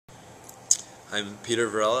I'm Peter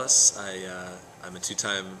Varellas. I'm a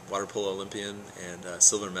two-time Water Polo Olympian and a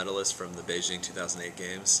silver medalist from the Beijing 2008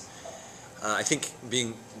 Games. I think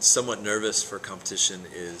being somewhat nervous for competition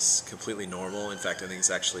is completely normal. In fact, I think it's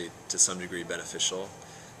actually to some degree beneficial.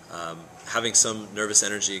 Having some nervous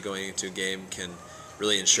energy going into a game can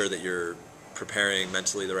really ensure that you're preparing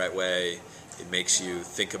mentally the right way. It makes you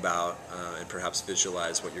think about and perhaps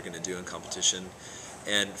visualize what you're going to do in competition.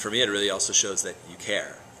 And for me, it really also shows that you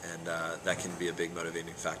care, and that can be a big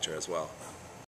motivating factor as well.